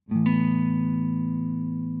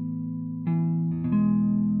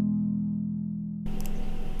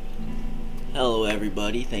Hello,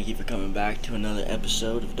 everybody. Thank you for coming back to another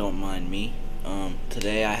episode of Don't Mind Me.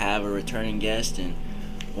 Today I have a returning guest and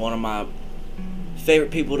one of my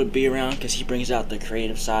favorite people to be around because he brings out the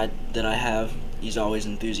creative side that I have. He's always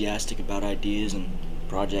enthusiastic about ideas and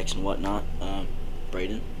projects and whatnot.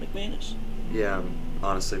 Braden McManus. Yeah, I'm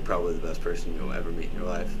honestly probably the best person you'll ever meet in your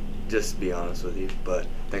life. Just to be honest with you. But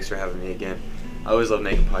thanks for having me again. I always love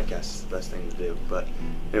making podcasts. It's the best thing to do. But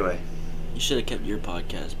anyway, You should have kept your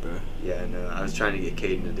podcast, bro. yeah, no, I was trying to get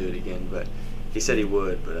Caden to do it again, but he said he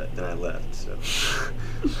would, but then I left. So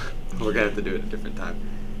we're gonna have to do it a different time.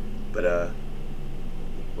 But I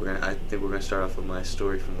think we're gonna start off with my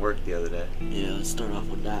story from work the other day. Yeah, let's start off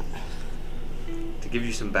with that. To give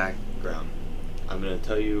you some background, I'm going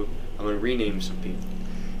to rename some people.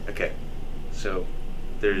 Okay, so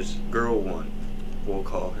there's girl one. We'll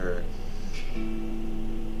call her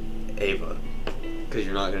Ava, because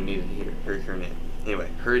you're not going to need to hear her name. Anyway,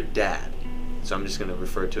 her dad. So I'm just going to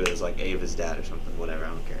refer to it as like Ava's dad or something, whatever, I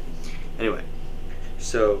don't care. Anyway,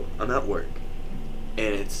 so I'm at work,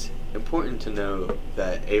 and it's important to know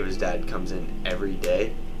that Ava's dad comes in every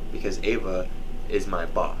day because Ava is my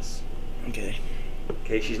boss. Okay.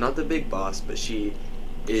 Okay, she's not the big boss, but she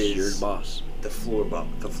is Your boss. the floor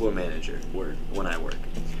manager. Word. When I work.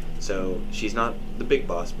 So she's not the big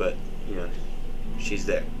boss, but she's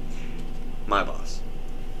there. My boss.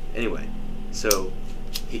 Anyway, so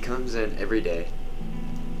he comes in every day,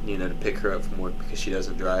 to pick her up from work because she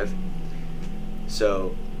doesn't drive.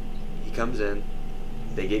 So he comes in,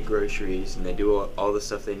 they get groceries, and they do all the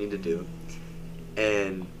stuff they need to do,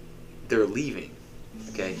 and they're leaving.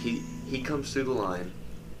 Okay, he comes through the line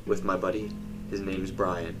with my buddy. His name's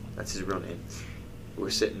Brian. That's his real name. We're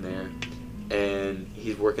sitting there, and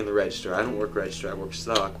he's working the register. I don't work register. I work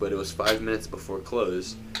stock, but it was 5 minutes before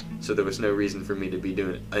close, so there was no reason for me to be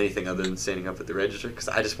doing anything other than standing up at the register because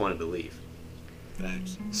I just wanted to leave.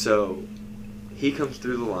 Facts. So he comes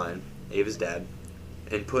through the line, Ava's dad,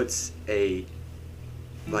 and puts a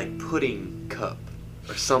pudding cup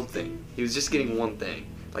or something. He was just getting one thing,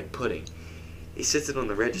 like pudding. He sits it on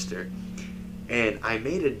the register, and I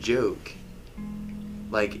made a joke,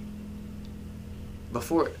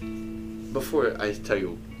 before I tell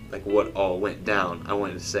you, what all went down, I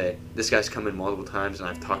wanted to say, this guy's come in multiple times, and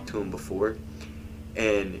I've talked to him before,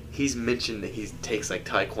 and he's mentioned that he takes,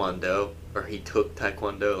 Taekwondo, or he took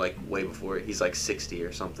Taekwondo, way before. He's, 60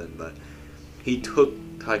 or something, but he took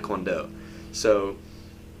Taekwondo. So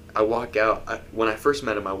I walk out. When I first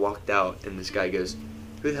met him, I walked out, and this guy goes,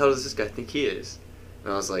 who the hell does this guy think he is?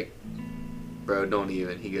 And I was like, bro, don't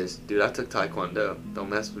even. He goes, dude, I took Taekwondo.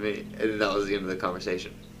 Don't mess with me. And then that was the end of the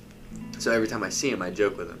conversation. So every time I see him, I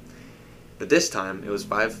joke with him. But this time, it was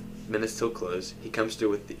 5 minutes till close. He comes through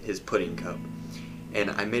with his pudding cup.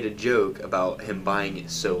 And I made a joke about him buying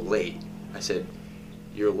it so late. I said,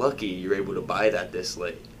 you're lucky you're able to buy that this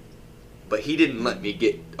late. But he didn't let me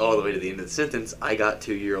get all the way to the end of the sentence. I got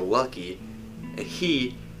to, you're lucky. And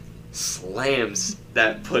he slams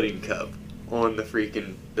that pudding cup on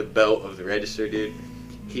the belt of the register, dude.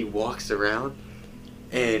 He walks around,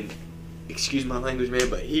 and excuse my language, man,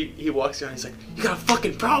 but he walks around, he's like, you got a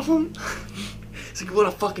fucking problem? He's like, you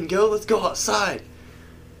wanna fucking go? Let's go outside.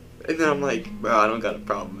 And then I'm like, bro, I don't got a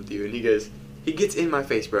problem with you. And he gets in my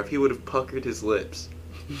face, bro. If he would have puckered his lips,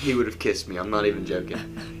 he would have kissed me. I'm not even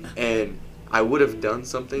joking. And I would have done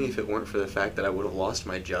something if it weren't for the fact that I would have lost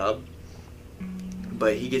my job.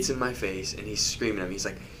 But he gets in my face, and he's screaming at me. He's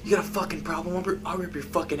like, you got a fucking problem? I'll rip your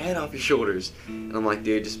fucking head off your shoulders. And I'm like,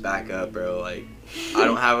 dude, just back up, bro. I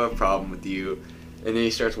don't have a problem with you. And then he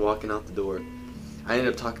starts walking out the door. I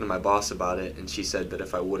ended up talking to my boss about it, and she said that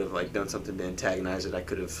if I would have, done something to antagonize it, I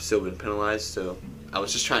could have still been penalized. So I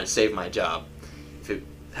was just trying to save my job. If it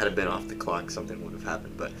had been off the clock, something would have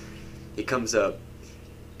happened. But he comes up,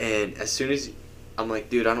 and as soon as I'm like,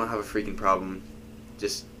 dude, I don't have a freaking problem.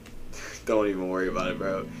 Just don't even worry about it,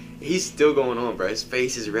 bro. He's still going on, bro. His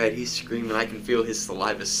face is red. He's screaming. I can feel his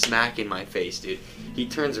saliva smacking my face, dude. He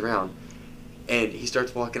turns around, and he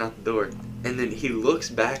starts walking out the door. And then he looks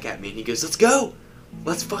back at me, and he goes, let's go.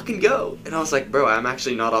 Let's fucking go. And I was like, bro, I'm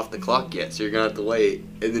actually not off the clock yet, so you're going to have to wait.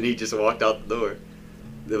 And then he just walked out the door.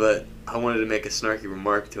 But I wanted to make a snarky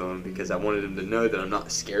remark to him because I wanted him to know that I'm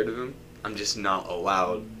not scared of him. I'm just not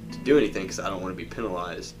allowed to do anything because I don't want to be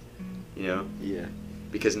penalized, Yeah.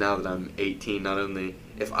 Because now that I'm 18, not only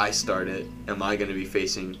if I start it, am I going to be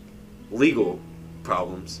facing legal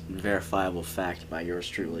problems. Verifiable fact by yours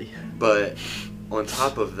truly. But on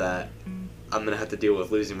top of that, I'm going to have to deal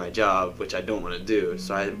with losing my job, which I don't want to do.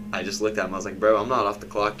 So I just looked at him. I was like, bro, I'm not off the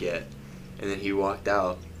clock yet. And then he walked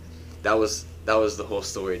out. That was the whole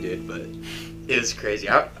story, dude. But it was crazy.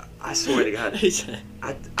 I swear to God. He said,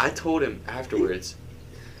 I told him afterwards.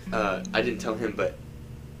 I didn't tell him, but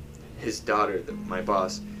his daughter, my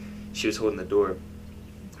boss, she was holding the door.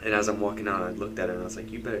 And as I'm walking out, I looked at her and I was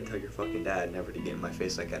like, you better tell your fucking dad never to get in my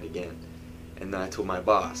face like that again. And then I told my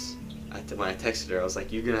boss, when I texted her, I was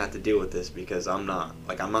like, you're going to have to deal with this because I'm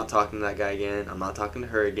not talking to that guy again. I'm not talking to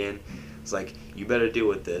her again. I was like, you better deal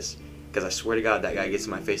with this because I swear to God, that guy gets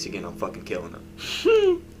in my face again, I'm fucking killing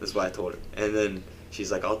him. That's what I told her. And then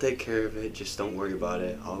she's like, I'll take care of it. Just don't worry about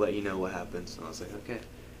it. I'll let you know what happens. And I was like, okay.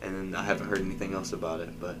 And then I haven't heard anything else about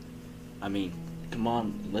it, but... I mean, come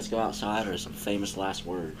on, let's go outside or some famous last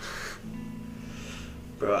words.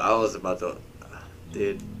 Bro, I was about to...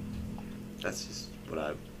 Dude, that's just what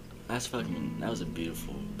I... That was a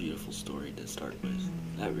beautiful, beautiful story to start with.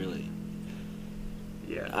 That really...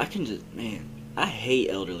 Yeah. Man, I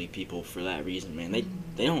hate elderly people for that reason, man.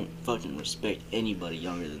 They don't fucking respect anybody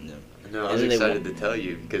younger than them. No, I was excited to tell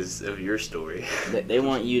you because of your story. They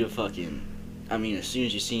want you to fucking... I mean, as soon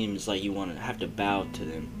as you see him, it's like you want to have to bow to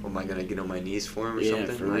them. Am I gonna get on my knees for him or yeah,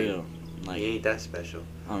 something? For real. Like, he ain't that special.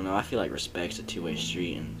 I don't know. I feel like respect's a two-way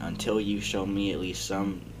street, and until you show me at least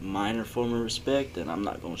some minor form of respect, then I'm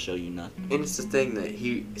not gonna show you nothing. And it's the thing that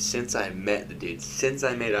since I met the dude, since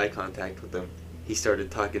I made eye contact with him, he started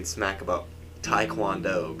talking smack about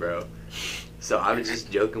Taekwondo, bro. So I was just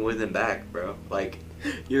joking with him back, bro. Like,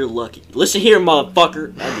 you're lucky. Listen here,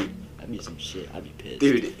 motherfucker. That'd be some shit. I'd be pissed.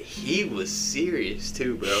 Dude, he was serious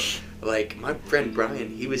too, bro. Like, my friend Brian,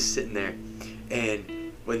 he was sitting there,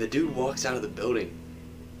 and when the dude walks out of the building,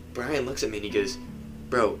 Brian looks at me and he goes,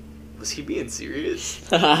 bro, was he being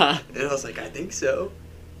serious? And I was like, I think so.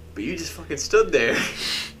 But you just fucking stood there.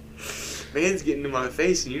 Man's getting in my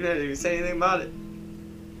face and you're not even saying anything about it.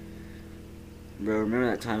 Bro, remember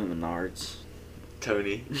that time at Menards?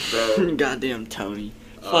 Tony, bro. Goddamn Tony.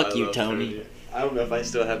 Fuck you, Tony. I don't know if I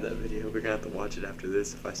still have that video. We're gonna have to watch it after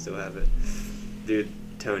this if I still have it. Dude,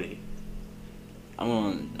 Tony.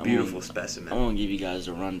 Beautiful specimen. I want to give you guys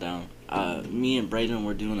a rundown. Me and Braden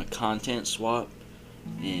were doing a content swap,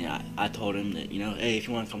 and I told him that, hey, if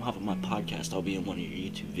you want to come hop on my podcast, I'll be in one of your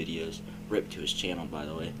YouTube videos. Rip to his channel, by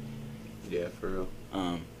the way. Yeah, for real.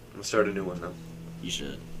 I'm gonna start a new one though. You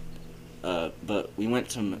should. But we went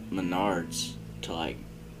to Menards to like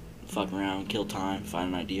fuck around, kill time,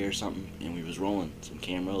 find an idea or something, and we was rolling some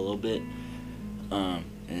camera a little bit.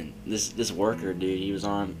 And this worker dude, he was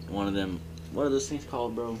on one of them. What are those things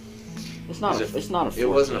called, bro? It's not a forklift. It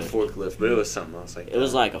wasn't a forklift, but it was something else like that. It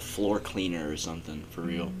was like a floor cleaner or something, for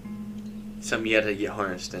real. Something you had to get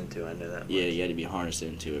harnessed into, I know that much. Yeah, you had to be harnessed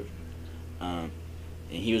into it. And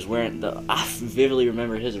he was wearing I vividly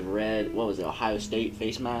remember his red, what was it, Ohio State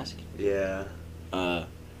face mask? Yeah.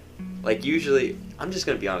 Like, usually, I'm just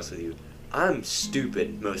gonna be honest with you, I'm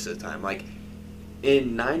stupid most of the time. Like,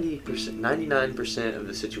 in 99% of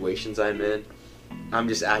the situations I'm in, I'm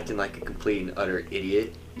just acting like a complete and utter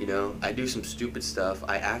idiot, I do some stupid stuff,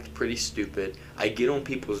 I act pretty stupid, I get on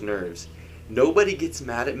people's nerves. Nobody gets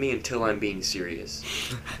mad at me until I'm being serious.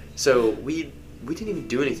 So, we didn't even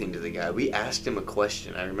do anything to the guy. We asked him a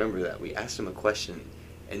question, I remember that. We asked him a question,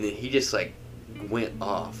 and then he just, like, went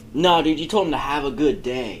off. No, dude, you told him to have a good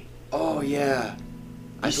day. Oh, yeah.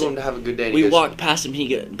 I told him to have a good day. We walked past him,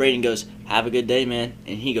 Braden goes, have a good day, man.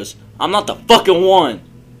 And he goes, I'm not the fucking one.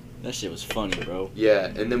 That shit was funny, bro. Yeah,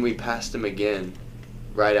 and then we passed him again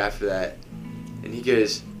right after that. And he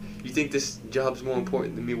goes, you think this job's more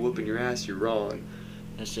important than me whooping your ass? You're wrong.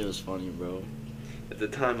 That shit was funny, bro. At the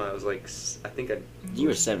time, I was like, You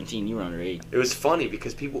were 17, you were underage. It was funny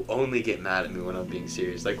because people only get mad at me when I'm being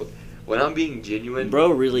serious. Like, when I'm being genuine...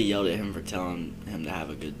 Bro really yelled at him for telling him to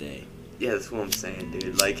have a good day. Yeah, that's what I'm saying,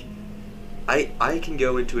 dude. Like, I can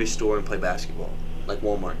go into a store and play basketball. Like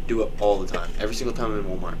Walmart. Do it all the time. Every single time I'm in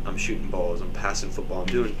Walmart. I'm shooting balls. I'm passing football. I'm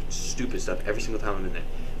doing stupid stuff every single time I'm in there.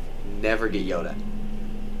 Never get yelled at.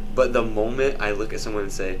 But the moment I look at someone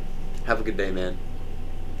and say, have a good day, man,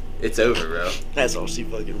 it's over, bro. That's all she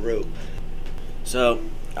fucking wrote. So,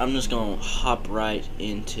 I'm just gonna hop right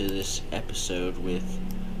into this episode with,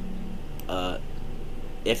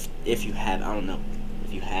 if you have, I don't know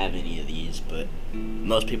if you have any of these, but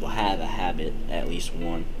most people have a habit, at least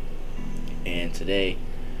one. And today,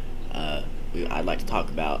 I'd like to talk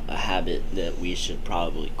about a habit that we should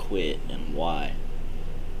probably quit and why.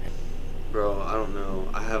 Bro, I don't know.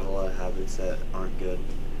 I have a lot of habits that aren't good.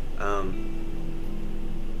 I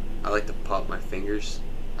like to pop my fingers.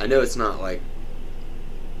 I know it's not like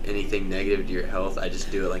anything negative to your health. I just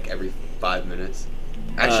do it like every 5 minutes.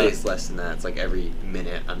 Actually, it's less than that. It's like every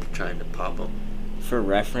minute I'm trying to pop them. For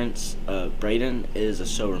reference, Braden is a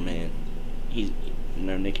sober man. He's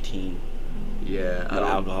no nicotine. Yeah, I no don't.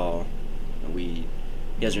 alcohol, no weed.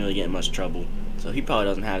 He doesn't really get in much trouble, so he probably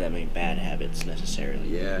doesn't have that many bad habits necessarily.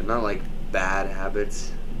 Yeah, not like bad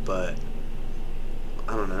habits, but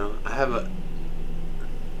I don't know.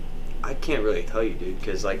 I can't really tell you, dude,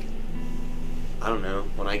 because like I don't know.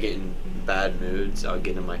 When I get in bad moods, I'll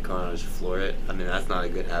get in my car and I'll just floor it. I mean, that's not a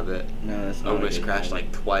good habit. No, that's I not. almost a good crashed habit.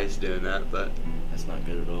 like twice doing that, but That's not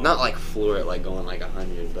good at all. not like floor it like going like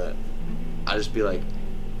 100, but I just be like,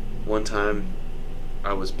 one time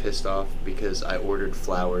I was pissed off because I ordered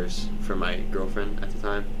flowers for my girlfriend at the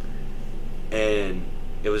time, and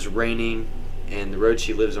it was raining, and the road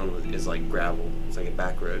she lives on is like gravel. It's like a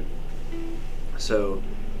back road. So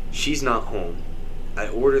she's not home. I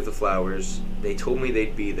ordered the flowers. They told me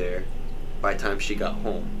they'd be there by the time she got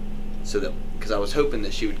home. So that, because I was hoping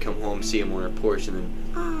that she would come home, see them on her porch, and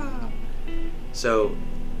then So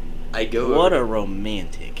I go. What over, a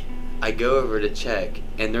romantic. I go over to check,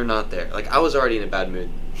 and they're not there. Like I was already in a bad mood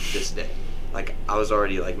this day. Like I was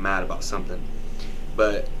already like mad about something,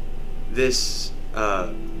 but this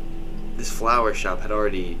this flower shop had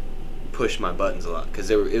already pushed my buttons a lot because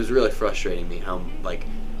it was really frustrating me how like,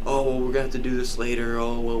 oh well, we're gonna have to do this later.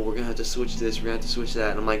 Oh well, we're gonna have to switch this. We're gonna have to switch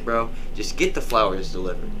that. And I'm like, bro, just get the flowers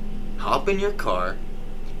delivered. Hop in your car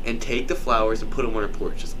and take the flowers and put them on her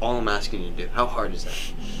porch. That's all I'm asking you to do. How hard is that?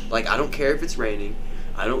 Like, I don't care if it's raining.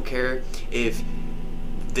 I don't care if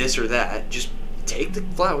this or that. Just take the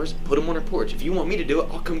flowers, put them on her porch. If you want me to do it,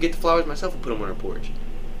 I'll come get the flowers myself and put them on her porch.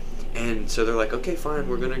 And so they're like, okay, fine,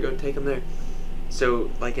 we're going to go take them there. So,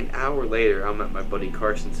 like, an hour later, I'm at my buddy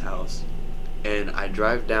Carson's house. And I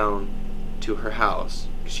drive down to her house,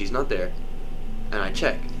 because she's not there. And I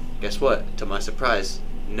check. Guess what? To my surprise,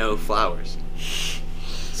 no flowers.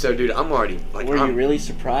 So, dude, I'm already like. Were you really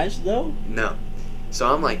surprised though? No.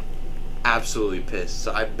 So I'm like absolutely pissed.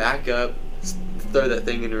 So I back up, throw that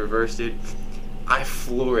thing in reverse, dude. I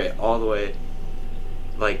floor it all the way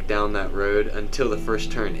like down that road until the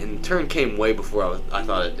first turn, and the turn came way before I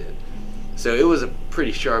thought it did. So it was a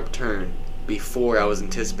pretty sharp turn before I was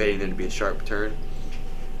anticipating there to be a sharp turn.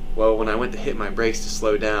 Well, when I went to hit my brakes to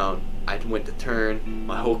slow down, I went to turn,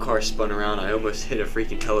 my whole car spun around, I almost hit a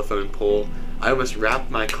freaking telephone pole. I almost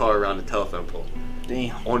wrapped my car around a telephone pole.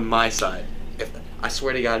 Damn. On my side. I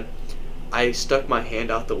swear to God, I stuck my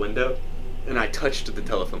hand out the window and I touched the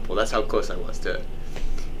telephone pole. That's how close I was to it.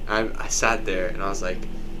 I sat there and I was like,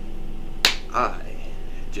 I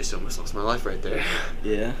just almost lost my life right there.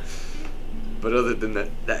 Yeah. But other than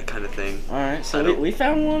that kind of thing, Alright, so we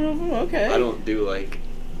found one of them, okay. I don't do like,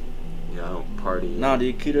 I don't party. No,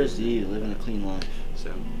 dude, kudos to you, living a clean life.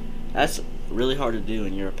 So, That's really hard to do,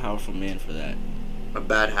 and you're a powerful man for that. a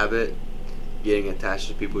bad habit, getting attached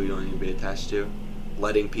to people you don't need to be attached to,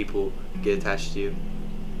 letting people get attached to you.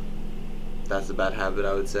 That's a bad habit,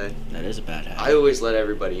 I would say. That is a bad habit. I always let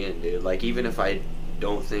everybody in, dude. Like, even if I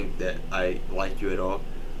don't think that I like you at all,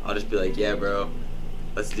 I'll just be like, yeah, bro,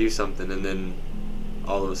 let's do something. And then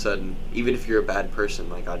all of a sudden, even if you're a bad person,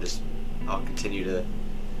 like, I'll continue to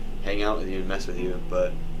hang out with you and mess with you.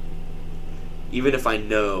 But even if I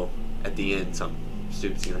know at the end something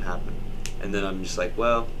stupid's gonna happen, and then I'm just like,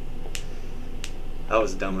 well, that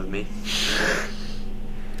was dumb of me.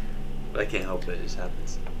 But I can't help it just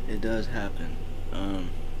happens. It does happen.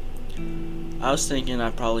 I was thinking I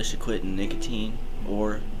probably should quit nicotine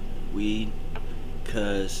or weed,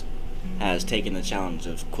 because has taken the challenge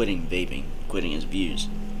of quitting vaping, quitting his views.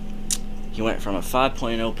 He went from a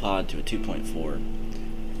 5.0 pod to a 2.4,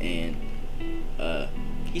 and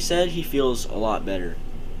he said he feels a lot better,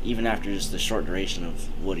 even after just the short duration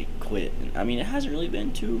of what he quit. And, I mean, it hasn't really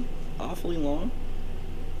been too awfully long.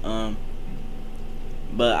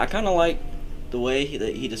 But I kind of like the way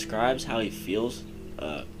that he describes how he feels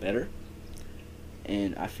better.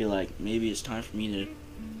 And I feel like maybe it's time for me to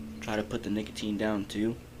try to put the nicotine down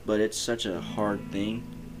too. But it's such a hard thing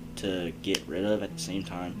to get rid of at the same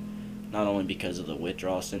time. Not only because of the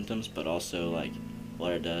withdrawal symptoms, but also like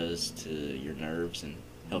what it does to your nerves and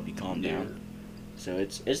help you calm down. So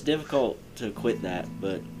it's difficult to quit that,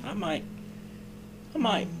 but I might.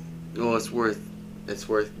 Well, it's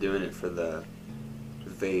worth doing it for the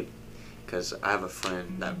vape, because I have a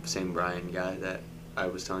friend, that same Brian guy that I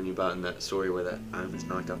was telling you about in that story where that I almost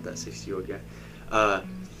knocked off that 60-year-old guy.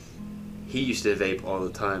 He used to vape all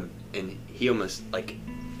the time, and he almost, like,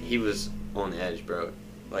 he was on edge, bro.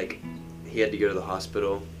 Like, he had to go to the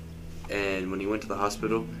hospital, and when he went to the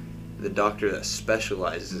hospital, the doctor that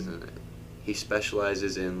specializes in it, he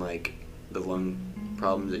specializes in, like, the lung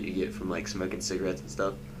problems that you get from, like, smoking cigarettes and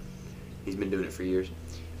stuff. He's been doing it for years.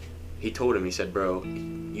 He told him, he said, bro,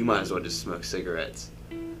 you might as well just smoke cigarettes.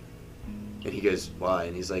 And he goes, why?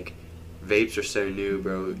 And he's like, vapes are so new,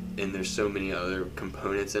 bro, and there's so many other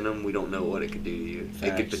components in them. We don't know what it could do to you. Facts.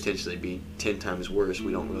 It could potentially be 10 times worse.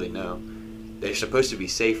 We don't really know. They're supposed to be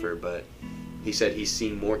safer, but he said he's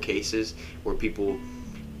seen more cases where people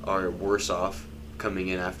are worse off coming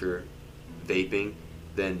in after vaping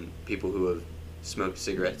than people who have smoked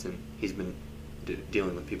cigarettes, and he's been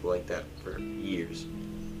dealing with people like that for years.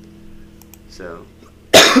 So,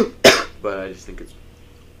 but I just think it's,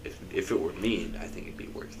 if it were me, I think it'd be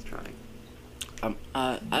worth trying.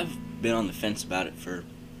 I've been on the fence about it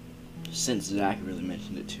since Zach really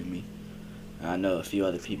mentioned it to me. I know a few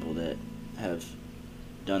other people that have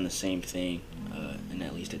done the same thing, and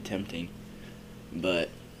at least attempting. But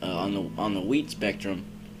on the weed spectrum,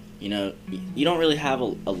 you know, you don't really have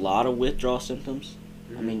a lot of withdrawal symptoms.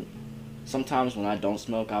 Mm-hmm. I mean, sometimes when I don't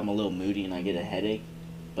smoke, I'm a little moody and I get a headache.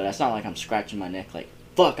 But it's not like I'm scratching my neck like,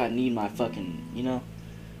 fuck, I need my fucking, you know.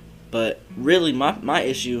 But really, my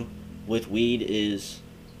issue with weed is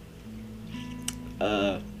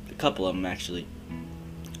a couple of them, actually.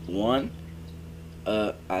 One,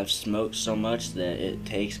 I've smoked so much that it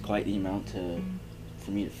takes quite the amount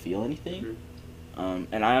for me to feel anything.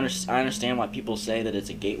 And I understand why people say that it's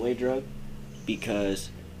a gateway drug, because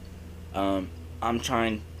I'm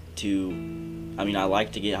trying to, I mean, I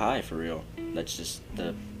like to get high, for real. That's just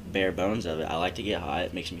the bare bones of it. I like to get high.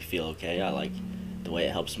 It makes me feel okay. I like the way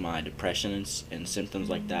it helps my depression and symptoms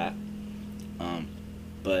like that.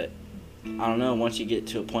 But I don't know, once you get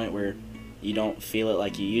to a point where you don't feel it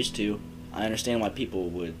like you used to, I understand why people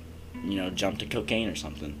would, you know, jump to cocaine or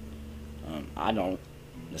something. I don't.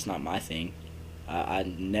 That's not my thing. I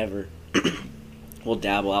never will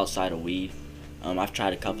dabble outside of weed. I've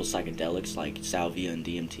tried a couple psychedelics like salvia and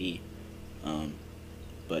DMT,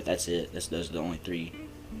 but that's it. Those are the only 3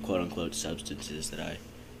 quote-unquote substances that I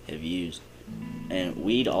have used. And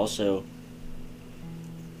weed also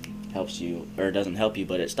helps you, or it doesn't help you,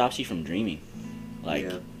 but it stops you from dreaming. Like,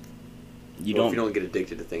 yeah. If you don't get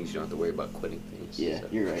addicted to things, you don't have to worry about quitting things. Yeah, so.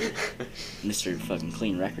 You're right. Mr. fucking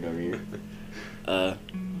clean record over here. I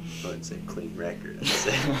wouldn't say clean record. I'd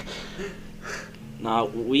say. Nah,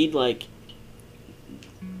 weed, like,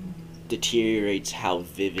 deteriorates how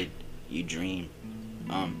vivid you dream.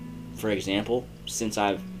 For example, since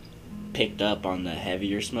I've picked up on the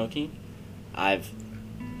heavier smoking, I've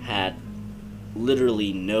had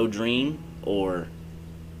literally no dream or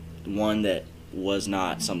one that was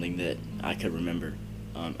not something that I could remember.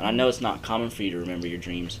 And I know it's not common for you to remember your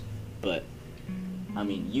dreams, but I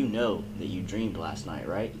mean, you know that you dreamed last night,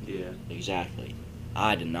 right? Yeah. Exactly.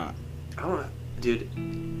 I did not. I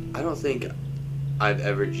don't think I've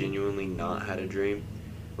ever genuinely not had a dream.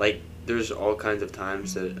 Like, there's all kinds of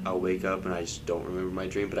times that I'll wake up and I just don't remember my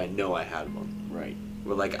dream, but I know I had one. Right.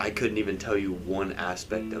 Where, like, I couldn't even tell you one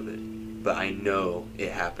aspect of it, but I know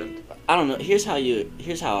it happened. I don't know. Here's how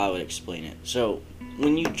I would explain it. So,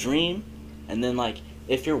 when you dream, and then, like,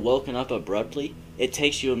 if you're woken up abruptly, it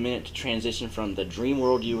takes you a minute to transition from the dream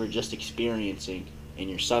world you were just experiencing in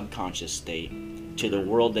your subconscious state to the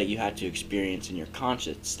world that you had to experience in your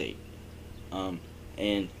conscious state.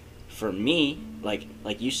 And for me, like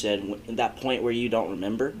you said, that point where you don't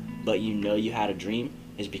remember, but you know you had a dream,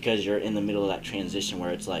 is because you're in the middle of that transition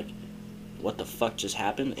where it's like, what the fuck just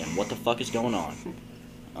happened, and what the fuck is going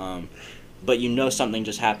on? But you know something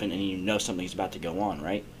just happened, and you know something's about to go on,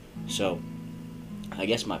 right? So, I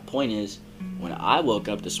guess my point is, when I woke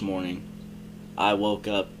up this morning, I woke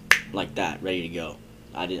up like that, ready to go.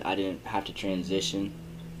 I didn't have to transition.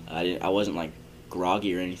 I wasn't like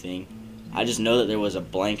groggy or anything. I just know that there was a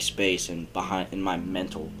blank space in my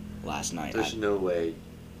mental last night. There's no way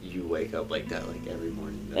you wake up like that like every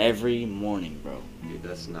morning. Though. Every morning, bro. Dude,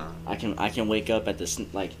 that's not. I can wake up at this,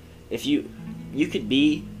 like, if you could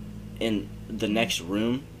be in the next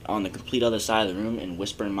room on the complete other side of the room and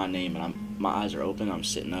whispering my name, and my eyes are open, I'm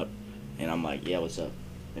sitting up, and I'm like, yeah, what's up?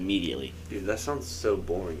 Immediately. Dude, that sounds so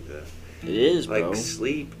boring though. It is, like, bro.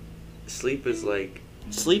 Sleep is like.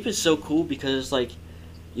 Sleep is so cool because it's like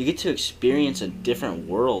you get to experience a different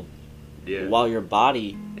world. Yeah. While your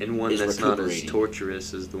body and one is that's not as recuperating.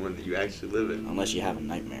 torturous as the one that you actually live in. Unless you have a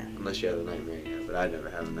nightmare. Unless you have a nightmare, yeah. But I never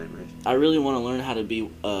have a nightmare. I really want to learn how to be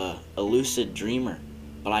a lucid dreamer,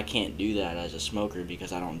 but I can't do that as a smoker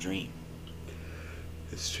because I don't dream.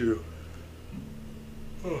 It's true.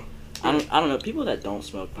 Oh. I don't know. People that don't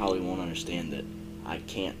smoke probably won't understand that I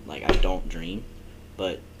don't dream,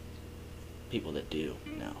 but people that do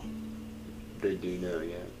know. They do know,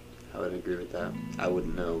 yeah. I would agree with that. I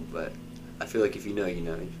wouldn't know, but I feel like if you know, you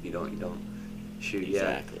know. If you don't, you don't. Shoot,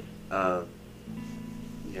 exactly. Yeah.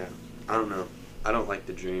 Yeah. I don't know. I don't like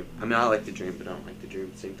the dream. I mean, I like the dream, but I don't like the dream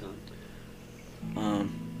at the same time.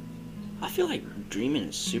 I feel like dreaming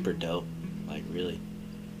is super dope. Like, really.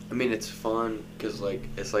 I mean, it's fun because, like,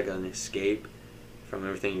 it's like an escape from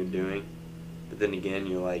everything you're doing. But then again,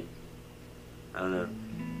 you're like, I don't know.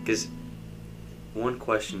 Because one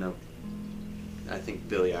question of, I think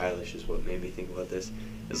Billie Eilish is what made me think about this,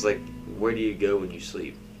 is like, where do you go when you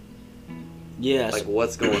sleep? Yes. Like,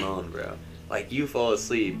 what's going on, bro? Like, you fall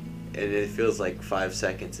asleep, and it feels like 5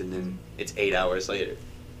 seconds, and then it's 8 hours later.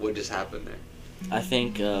 What just happened there? I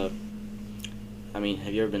think, I mean,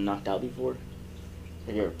 have you ever been knocked out before?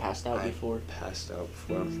 Have you ever passed out before? Passed out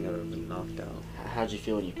before. I don't think I've ever been knocked out. How'd you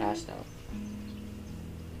feel when you passed out?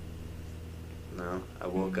 No, I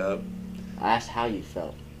woke up. I asked how you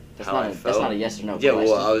felt. That's That's not a yes or no Yeah,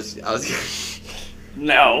 question. well, I was.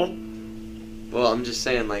 No. Well, I'm just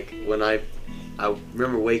saying, like, when I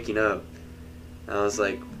remember waking up, and I was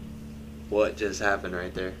like, what just happened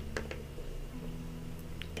right there?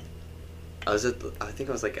 I think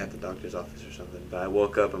I was like at the doctor's office or something, but I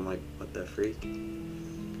woke up, I'm like, what the freak?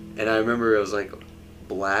 And I remember it was like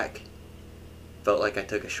black, felt like I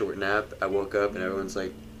took a short nap. I woke up and everyone's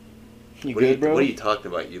like, You good, bro? What are you talking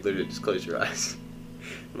about? You literally just closed your eyes.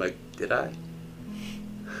 I'm like, did I?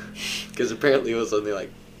 Because apparently it was only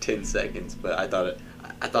like 10 seconds, but I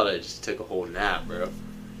thought I just took a whole nap, bro.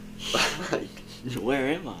 Like, where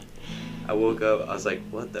am I? I woke up, I was like,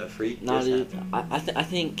 what the freak? Nah, dude. Happened? I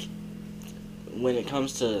think when it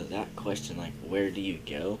comes to that question, like, where do you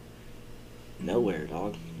go? Nowhere,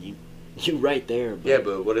 dog. You right there. But Yeah,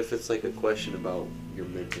 but what if it's like a question about your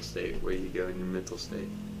mental state? Where you go in your mental state?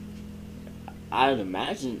 I'd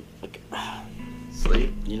imagine, like,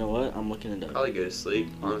 Sleep? you know what? I'm looking it up. Probably go to sleep,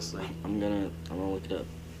 honestly. I'm gonna look it up.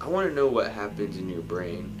 I want to know what happens in your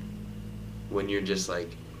brain when you're just like,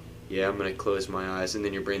 yeah, I'm gonna close my eyes, and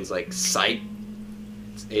then your brain's like, psych.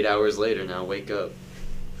 It's 8 hours later now. Wake up.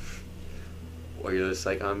 Or you're just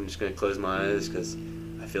like, I'm just gonna close my eyes because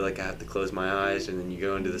I feel like I have to close my eyes, and then you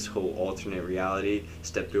go into this whole alternate reality,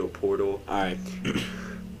 step through a portal. All right.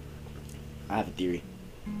 I have a theory.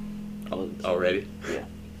 Already? Yeah.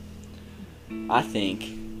 I think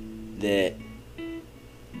that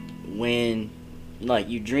when, like,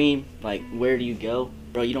 you dream, like, where do you go?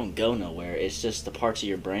 Bro, you don't go nowhere. It's just the parts of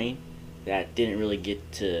your brain that didn't really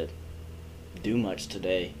get to do much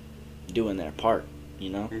today doing their part, you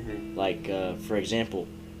know? Mm-hmm. Like, for example,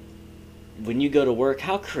 when you go to work,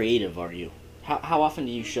 how creative are you? How often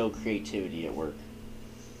do you show creativity at work?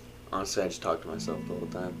 Honestly, I just talk to myself the whole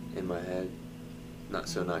time in my head. Not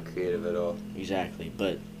creative at all. Exactly,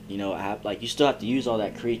 but, you know, like, you still have to use all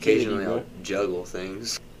that creativity, Occasionally bro. I'll juggle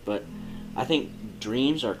things. But I think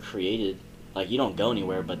dreams are created, like, you don't go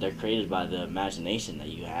anywhere, but they're created by the imagination that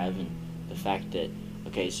you have and the fact that,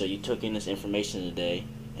 okay, so you took in this information today,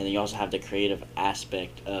 and then you also have the creative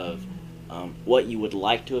aspect of what you would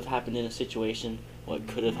like to have happened in a situation, what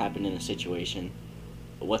could have happened in a situation,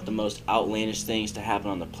 what the most outlandish things to happen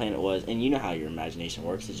on the planet was, and you know how your imagination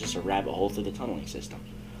works, it's just a rabbit hole through the tunneling system.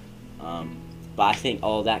 But I think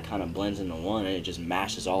all of that kind of blends into one, and it just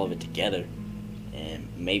mashes all of it together, and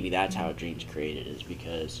maybe that's how a dream's created, is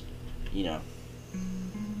because, you know,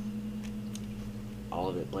 all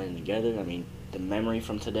of it blending together. I mean, the memory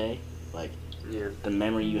from today, like, Yeah. the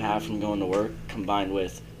memory you have from going to work combined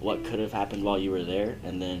with what could have happened while you were there,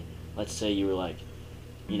 and then let's say you were like,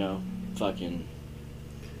 you know, fucking,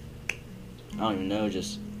 I don't even know,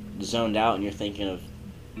 just zoned out and you're thinking of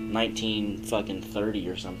 1930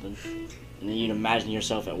 or something, and then you'd imagine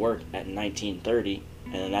yourself at work at 1930,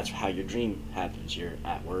 and then that's how your dream happens. You're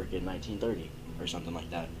at work in 1930 or something like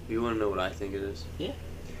that. You want to know what I think it is? Yeah.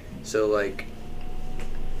 So, like,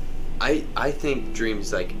 I think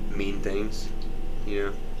dreams, like, mean things, you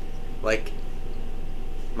know? Like,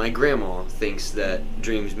 my grandma thinks that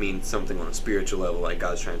dreams mean something on a spiritual level, like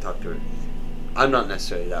God's trying to talk to her. I'm not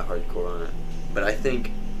necessarily that hardcore on it, but I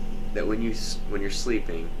think that when you're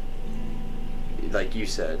sleeping, like you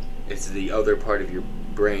said, it's the other part of your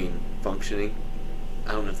brain functioning.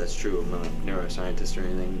 I don't know if that's true. I'm not a neuroscientist or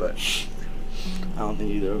anything, but I don't think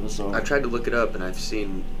either of us are. I've tried to look it up, and I've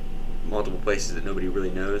seen multiple places that nobody really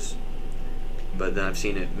knows, but then I've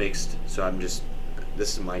seen it mixed, so this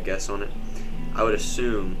is my guess on it. I would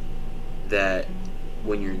assume that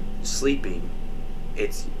when you're sleeping,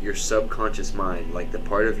 it's your subconscious mind, like the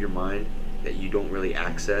part of your mind that you don't really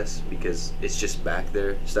access because it's just back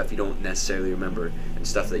there, stuff you don't necessarily remember, and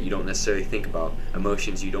stuff that you don't necessarily think about,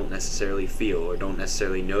 emotions you don't necessarily feel or don't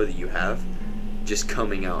necessarily know that you have, just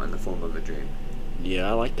coming out in the form of a dream. Yeah,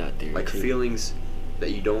 I like that theory. Like too. feelings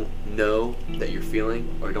that you don't know that you're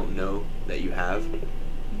feeling or don't know that you have,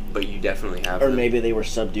 but you definitely have Or them. maybe they were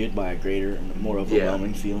subdued by a greater and more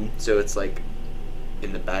overwhelming feeling. So it's like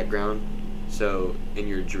in the background. So in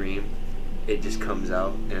your dream, it just comes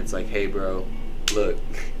out and it's like, hey, bro, look,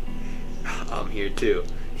 I'm here too.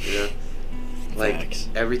 You know, like Facts.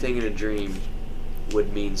 everything in a dream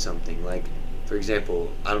would mean something. Like, for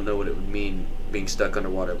example, I don't know what it would mean being stuck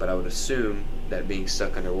underwater, but I would assume that being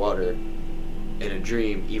stuck underwater in a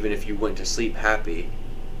dream, even if you went to sleep happy,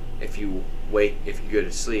 if you go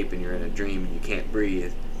to sleep and you're in a dream and you can't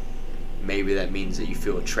breathe, maybe that means that you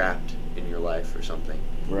feel trapped in your life or something.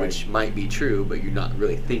 Right. Which might be true, but you're not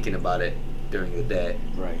really thinking about it during the day.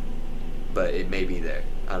 Right. But it may be there.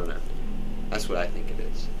 I don't know. That's what I think it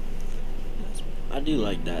is. I do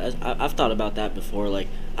like that. I've thought about that before. Like,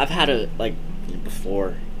 I've had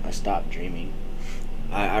before I stopped dreaming,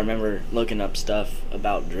 I remember looking up stuff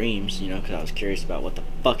about dreams, because I was curious about what the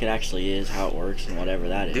fuck it actually is, how it works, and whatever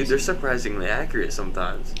that is. Dude, they're surprisingly accurate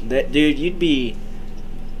sometimes. Dude,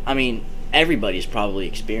 everybody's probably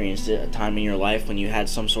experienced it, a time in your life when you had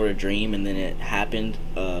some sort of dream and then it happened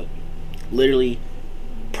literally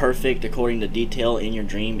perfect according to detail in your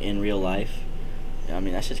dream in real life. I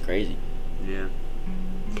mean, that's just crazy. Yeah.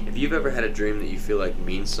 If you've ever had a dream that you feel like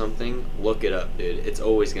means something, look it up, dude. It's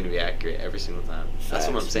always going to be accurate every single time. That's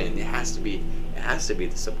what I'm saying. It has to be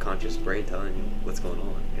the subconscious brain telling you what's going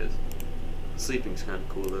on, because sleeping's kind of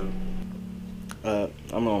cool though.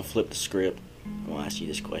 I'm going to flip the script. I'm going to ask you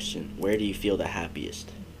this question. Where do you feel the happiest?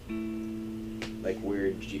 Like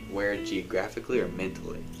where geographically or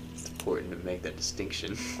mentally? It's important to make that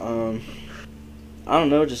distinction. I don't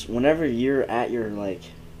know, just whenever you're at your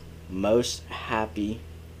most happy,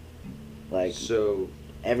 so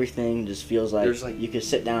everything just feels like you could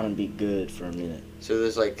sit down and be good for a minute. So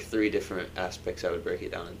there's 3 different aspects I would break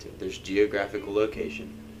it down into. There's geographical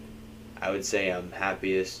location. I would say I'm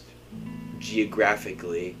happiest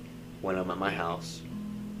geographically when I'm at my house,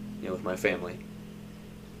 with my family.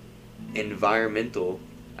 Environmental,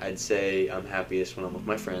 I'd say I'm happiest when I'm with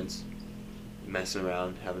my friends, messing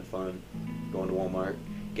around, having fun, going to Walmart,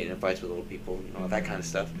 getting in fights with little people, that kind of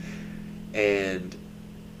stuff. And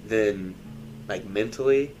then,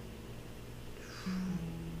 mentally,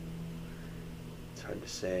 it's hard to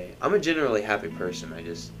say. I'm a generally happy person. I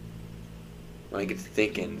just, when I get to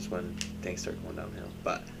thinking is when things start going downhill.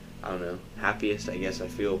 But, I don't know. Happiest, I guess I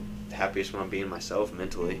feel happiest when I'm being myself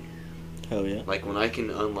mentally. Hell yeah. When I can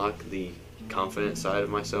unlock the confident side of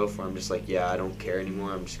myself where I'm just I don't care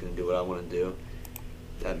anymore. I'm just going to do what I want to do.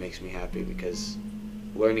 That makes me happy, because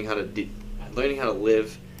learning how to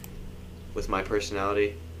live with my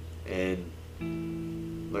personality and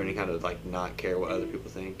learning how to not care what other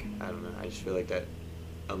people think. I don't know. I just feel like that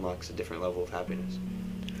unlocks a different level of happiness.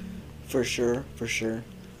 For sure.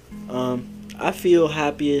 I feel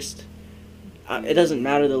happiest. It doesn't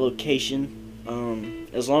matter the location.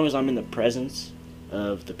 As long as I'm in the presence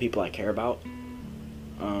of the people I care about.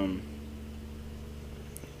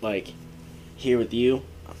 Here with you,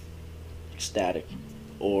 ecstatic.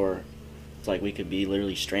 Or it's we could be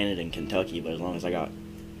literally stranded in Kentucky, but as long as I got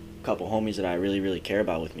a couple homies that I really, really care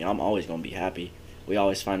about with me, I'm always going to be happy. We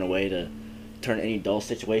always find a way to turn any dull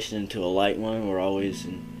situation into a light one. We're always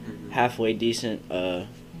in halfway decent,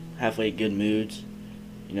 halfway good moods.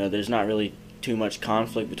 There's not really too much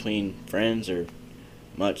conflict between friends or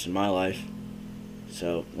much in my life.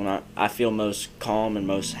 So when I feel most calm and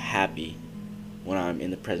most happy when I'm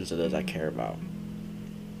in the presence of those I care about.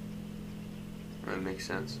 That makes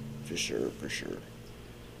sense. For sure.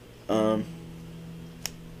 I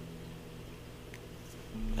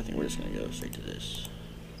think we're just gonna go straight to this.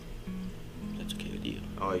 That's okay with you.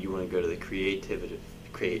 Oh, you want to go to the creativity?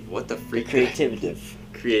 What the freak? The creativity.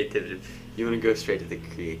 Creativity. You want to go straight to the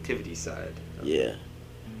creativity side. Okay. Yeah.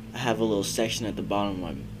 I have a little section at the bottom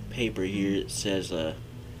of my paper here. It says,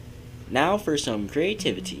 now for some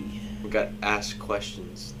creativity. We got asked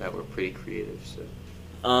questions that were pretty creative, so.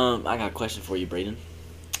 I got a question for you, Braden.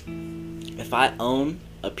 If I own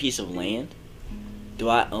a piece of land, do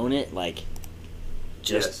I own it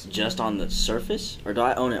just on the surface, or do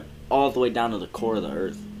I own it all the way down to the core of the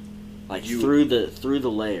earth, through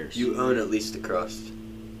the layers? You own at least the crust.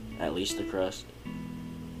 At least the crust.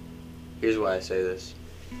 Here's why I say this: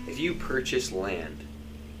 if you purchase land,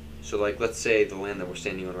 so let's say the land that we're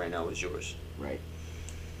standing on right now is yours, right?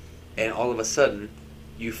 And all of a sudden,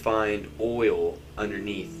 you find oil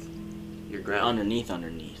underneath your ground. Underneath.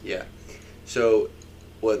 Yeah. So,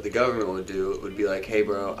 what the government would do would be hey,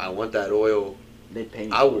 bro, I want that oil. They'd pay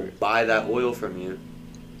me. I will buy that oil from you.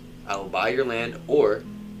 I will buy your land, or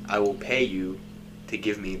I will pay you to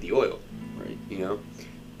give me the oil. Right.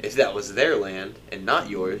 If that was their land and not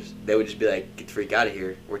yours, they would just be get the freak out of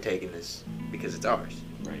here. We're taking this because it's ours.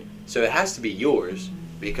 Right. So it has to be yours,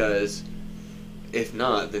 because If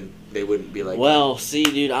not, then they wouldn't be like. Well, see,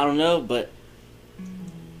 dude, I don't know, but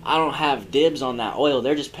I don't have dibs on that oil.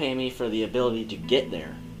 They're just paying me for the ability to get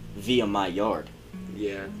there via my yard.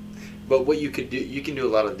 Yeah, but what you could do, you can do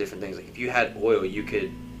a lot of different things. Like if you had oil, you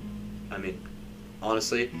could. I mean,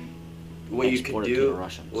 honestly, what you Export could it to the do,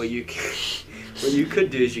 Russians. what you could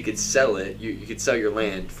do is you could sell it. You could sell your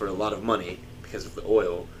land for a lot of money because of the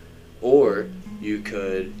oil, or you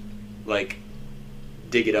could, like,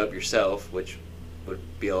 dig it up yourself, which would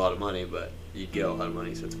be a lot of money, but you'd get a lot of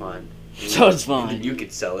money, so it's fine. So it's And then fine. you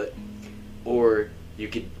could sell it, or you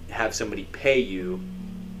could have somebody pay you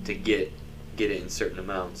to get it in certain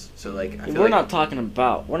amounts. So like, I feel We're like not talking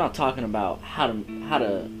about how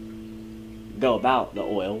to go about the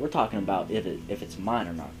oil. We're talking about if it's mine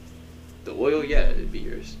or not. the oil, yeah, it'd be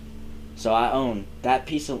yours. So I own that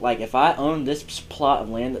piece of, like, if I owned this plot of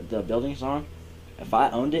land that the building's on, if I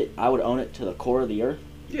owned it, I would own it to the core of the earth.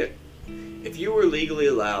 Yeah. If you were legally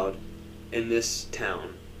allowed in this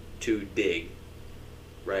town to dig,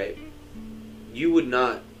 right, you would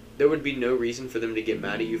not, there would be no reason for them to get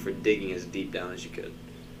mad at you for digging as deep down as you could.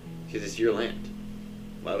 Because it's your land.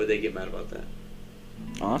 Why would they get mad about that?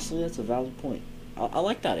 Honestly, that's a valid point. I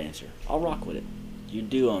like that answer. I'll rock with it. You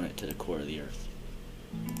do own it to the core of the earth.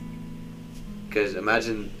 Because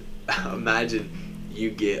imagine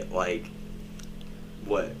you get, like,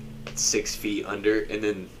 what, 6 feet under, and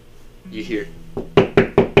then you hear,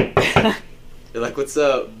 you're like, what's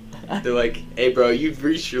up? They're like, hey bro, you've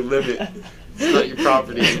reached your limit. It's not your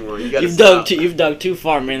property anymore. You gotta stop. You've dug too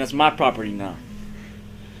far, man. That's my property now.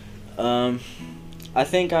 I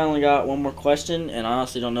think I only got one more question, and I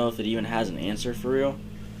honestly don't know if it even has an answer for real.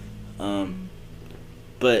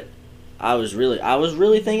 But I was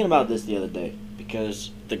really thinking about this the other day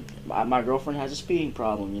because my girlfriend has a speeding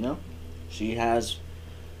problem. You know, she has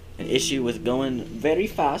an issue with going very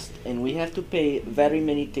fast, and we have to pay very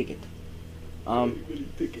many tickets.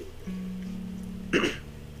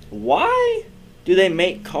 Why do they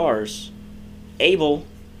make cars able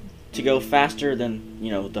to go faster than,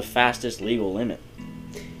 the fastest legal limit?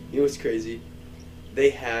 You know what's crazy? They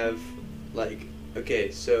have, like,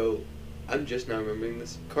 okay, so I'm just now remembering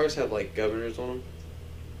this. Cars have, like, governors on them.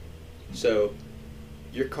 So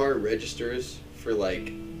your car registers for,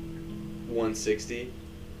 like, 160,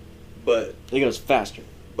 but It goes faster.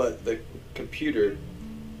 the computer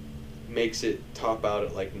makes it top out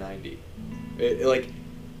at, like, 90. Like,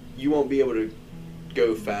 you won't be able to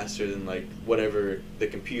go faster than, like, whatever the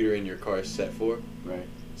computer in your car is set for. Right.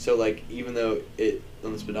 So, like, even though it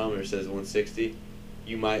on the speedometer says 160,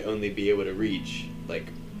 you might only be able to reach, like,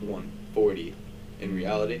 140 in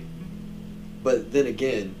reality. But then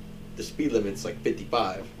again, the speed limit's, like,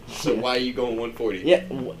 55. So why are you going 140? Yeah.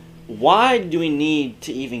 Why do we need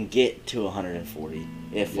to even get to 140?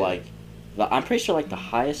 If, Yeah. like, I'm pretty sure, like, the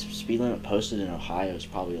highest speed limit posted in Ohio is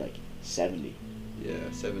probably, like, 70. Yeah,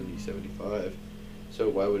 70, 75. So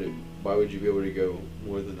why would you be able to go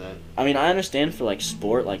more than that? I mean, I understand for, like,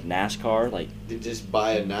 sport, like NASCAR, like, Then just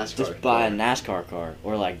buy a NASCAR just buy a car. NASCAR car.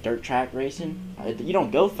 Or, like, dirt track racing. You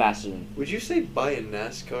don't go faster than... Would you say buy a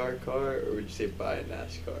NASCAR car, or would you say buy a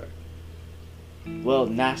NASCAR? Well,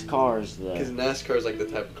 NASCAR is Because the... NASCAR is like the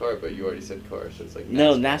type of car, but you already said car, so it's like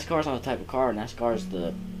No, NASCAR's not the type of car. NASCAR is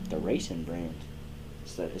the racing brand.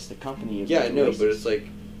 It's the company. Yeah, I the know, races. but it's like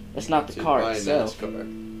It's not the to car buy itself. a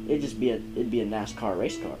NASCAR. It'd be a NASCAR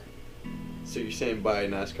race car. So you're saying buy a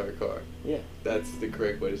NASCAR car? Yeah. That's the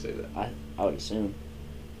correct way to say that. I would assume.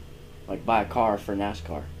 Like, buy a car for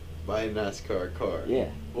NASCAR. Buy a NASCAR car. Yeah.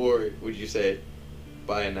 Or would you say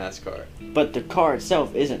buy a NASCAR? But the car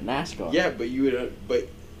itself isn't NASCAR. Yeah, but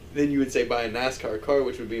then you would say buy a NASCAR car,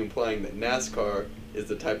 which would be implying that NASCAR is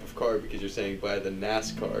the type of car because you're saying buy the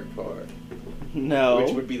NASCAR car, No.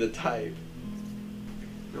 which would be the type.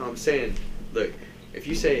 No, I'm saying, look, if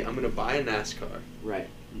you say I'm gonna buy a NASCAR, Right.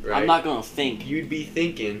 right? I'm not gonna think.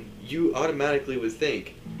 You automatically would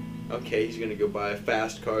think, okay, he's gonna go buy a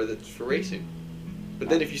fast car that's for racing. But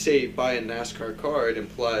then if you say buy a NASCAR car, it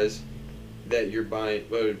implies that you're buying.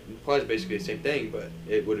 Well, it implies basically the same thing, but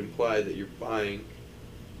it would imply that you're buying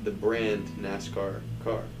the brand NASCAR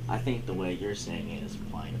car. I think the way you're saying it is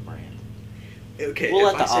implying a brand. Okay, We'll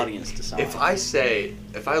if let the I say- audience decide.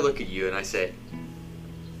 If I look at you and I say,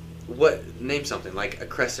 name something like a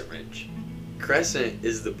crescent wrench. Crescent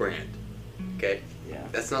is the brand, okay? Yeah.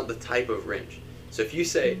 That's not the type of wrench. So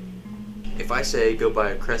if I say go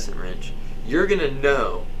buy a crescent wrench, you're gonna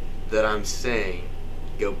know that I'm saying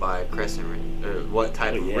go buy a crescent wrench, or what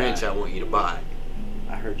type of Yeah. wrench I want you to buy.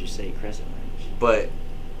 I heard you say crescent wrench. But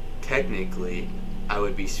technically, I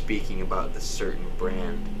would be speaking about the certain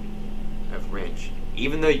brand of wrench.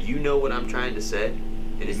 Even though you know what I'm trying to say,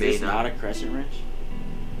 and Is it may this not a crescent wrench?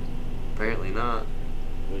 Apparently not.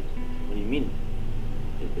 What do you mean?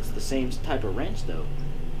 It's the same type of wrench, though.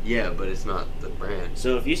 Yeah, but it's not the brand.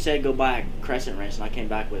 So if you said go buy a crescent wrench and I came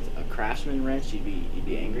back with a Craftsman wrench, you'd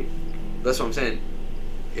be angry? That's what I'm saying.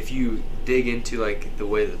 If you dig into like the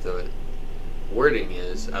way that the wording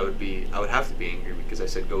is, I would have to be angry because I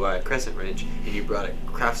said go buy a crescent wrench and you brought a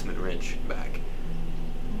Craftsman wrench back.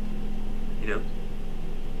 You know?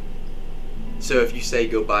 So if you say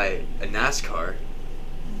go buy a NASCAR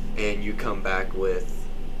and you come back with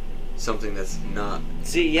something that's not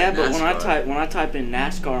See, yeah, but when NASCAR. I type in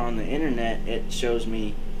NASCAR on the internet, it shows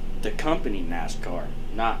me the company NASCAR,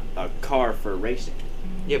 not a car for racing.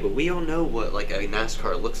 Yeah, but we all know what like a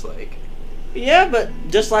NASCAR looks like. Yeah, but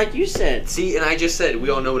just like you said. See, and I just said we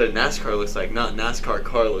all know what a NASCAR looks like, not NASCAR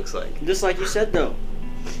car looks like. Just like you said, though.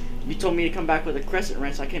 You told me to come back with a crescent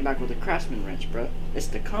wrench. I came back with a Craftsman wrench, bro. It's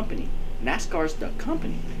the company. NASCAR's the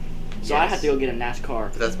company. So I Yes. have to go get a NASCAR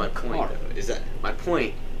But that's my point, car. though. Is that my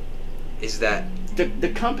point? Is that The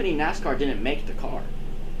company NASCAR didn't make the car.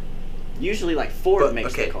 Usually, like, Ford But,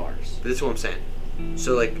 makes okay. the cars. But this is what I'm saying.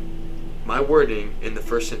 So like, my wording in the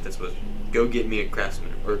first sentence was, "Go get me a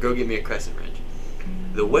Craftsman" or "Go get me a crescent wrench."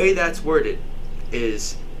 The way that's worded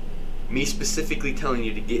is me specifically telling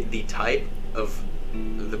you to get the type of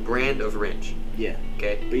the brand of wrench. Yeah.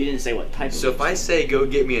 Okay. But you didn't say what type So of if I say go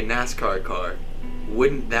get me a NASCAR car,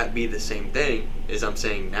 wouldn't that be the same thing as I'm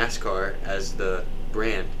saying NASCAR as the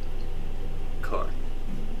brand car?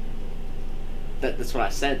 That's what I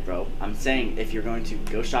said, bro. I'm saying if you're going to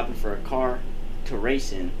go shopping for a car to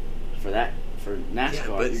race in, for NASCAR, Yeah,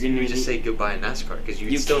 but you're you gonna just say go buy a NASCAR because you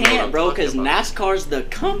you still know what can't, I'm bro, talking because about. NASCAR's the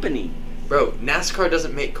company. Bro, NASCAR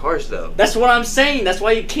doesn't make cars though. That's what I'm saying. That's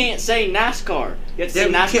why you can't say NASCAR. You have to Yeah,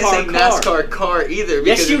 say but NASCAR you can't say car. NASCAR car either.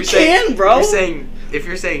 Yes, Because you if you're saying, can, bro. If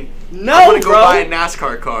you're saying No, I want to go bro. buy a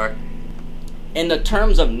NASCAR car, In the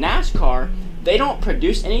terms of NASCAR, they don't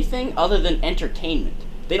produce anything other than entertainment.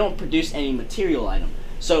 They don't produce any material item.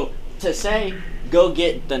 So to say go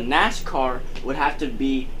get the NASCAR would have to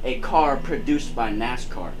be a car produced by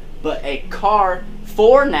NASCAR. But a car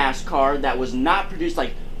for NASCAR that was not produced,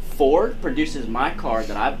 like Ford produces my car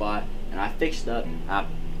that I bought and I fixed up,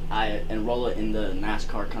 I enroll it in the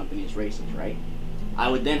NASCAR company's races, right? I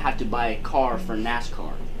would then have to buy a car for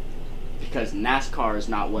NASCAR because NASCAR is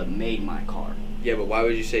not what made my car. yeah, but why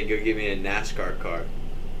would you say go get me a NASCAR car?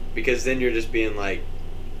 Because then you're just being like,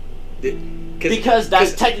 Because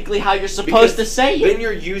that's technically how you're supposed to say it. Then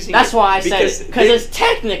you're using. That's it why I said it, because it's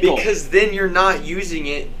technical. Because then you're not using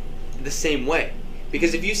it the same way.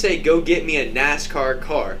 Because if you say go get me a NASCAR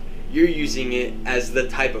car, you're using it as the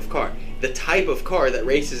type of car. The type of car that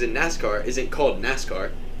races in NASCAR isn't called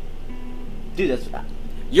NASCAR. Dude,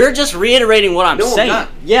 you're just reiterating what I'm No, I'm saying. not.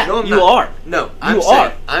 Yeah, No, I'm you not. are. No,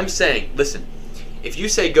 You I'm saying, listen, if you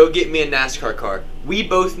say go get me a NASCAR car, we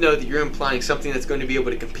both know that you're implying something that's going to be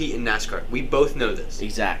able to compete in NASCAR. We both know this.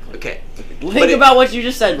 Exactly. Okay. Think about what you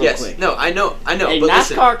just said real Yes. quick. No, I know. A But NASCAR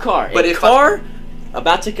listen, car. but a if car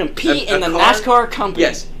about to compete in the car- NASCAR company.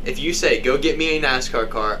 Yes. If you say go get me a NASCAR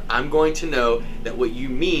car, I'm going to know that what you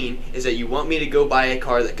mean is that you want me to go buy a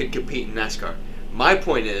car that could compete in NASCAR. My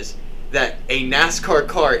point is that a NASCAR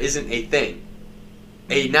car isn't a thing.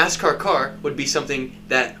 A NASCAR car would be something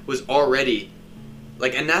that was already,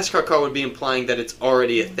 like a NASCAR car would be implying that it's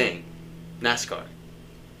already a thing. NASCAR.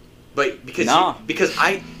 But because No. because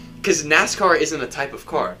NASCAR isn't a type of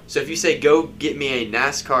car. So if you say go get me a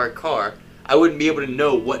NASCAR car, I wouldn't be able to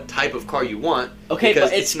know what type of car you want. Okay, because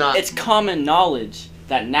but it's not. It's common knowledge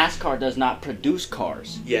that NASCAR does not produce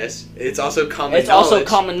cars. Yes, it's also common It's knowledge. also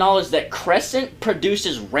common knowledge that Crescent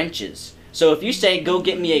produces wrenches. So if you say go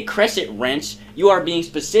get me a Crescent wrench, you are being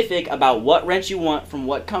specific about what wrench you want from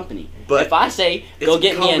what company. But if I say go it's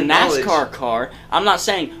get me a common NASCAR knowledge. car, I'm not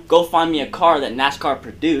saying go find me a car that NASCAR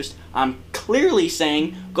produced. I'm clearly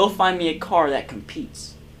saying go find me a car that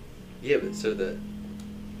competes. Yeah, but so that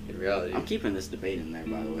in reality, I'm keeping this debate in there,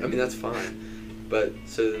 by the way. I mean that's fine. But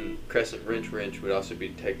so then Crescent wrench would also be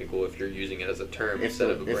technical if you're using it as a term instead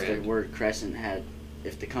of a if brand. the word Crescent had,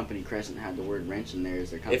 if the company Crescent had the word wrench in there as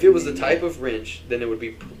their company If it was the name, type of wrench, then it would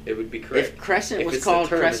be correct. If Crescent If was it's the called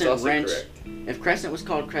term, it's Crescent also wrench, correct. if Crescent was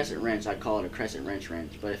called Crescent wrench, I'd call it a Crescent wrench.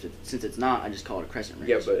 But since it's not, I just call it a Crescent wrench.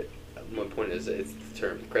 Yeah, but my point is that it's the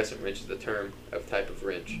term. Crescent wrench is the term of type of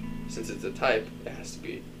wrench. Since it's a type, there has to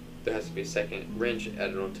be a second wrench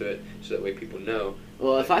added onto it, so that way people know.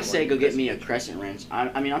 Well, if that I you say want go the get me a wrench. Crescent wrench,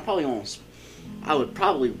 I mean, I would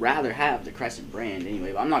probably rather have the Crescent brand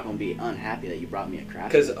anyway. But I'm not going to be unhappy that you brought me a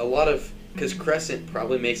Craftsman. Because Crescent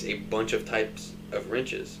probably makes a bunch of types of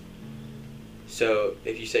wrenches. So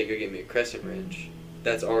if you say go get me a crescent wrench,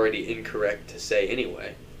 that's already incorrect to say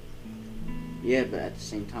anyway. Yeah, but at the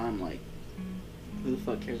same time, like, who the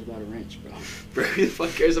fuck cares about a wrench, bro? Bro, who the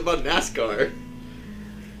fuck cares about NASCAR?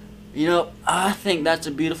 You know, I think that's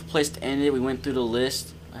a beautiful place to end it. We went through the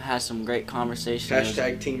list. I had some great conversations.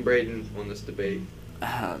 Hashtag Team Braden on this debate.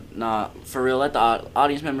 Nah, for real, let the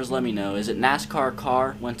audience members let me know. Is it NASCAR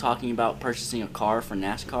car when talking about purchasing a car for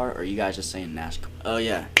NASCAR, or are you guys just saying NASCAR? Oh,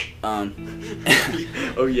 yeah.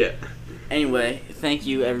 Oh, yeah. Anyway, thank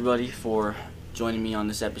you, everybody, for joining me on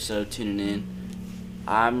this episode, tuning in.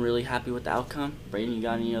 I'm really happy with the outcome. Braden, you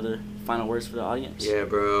got any other final words for the audience? Yeah,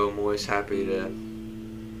 bro, I'm always happy to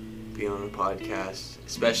be on a podcast,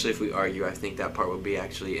 especially if we argue. I think that part would be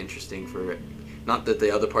actually interesting for, not that the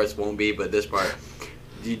other parts won't be, but this part.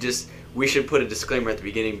 We should put a disclaimer at the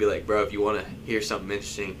beginning, be like, bro, if you want to hear something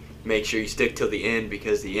interesting, make sure you stick till the end,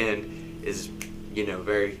 because the end is,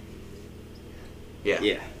 very,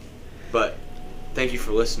 yeah. But thank you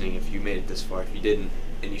for listening if you made it this far. If you didn't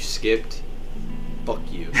and you skipped, fuck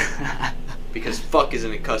you. Because fuck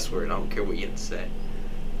isn't a cuss word. I don't care what you have to say.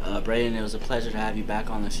 Braden, it was a pleasure to have you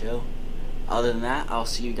back on the show. Other than that, I'll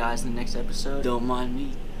see you guys in the next episode. Don't mind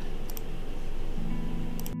me.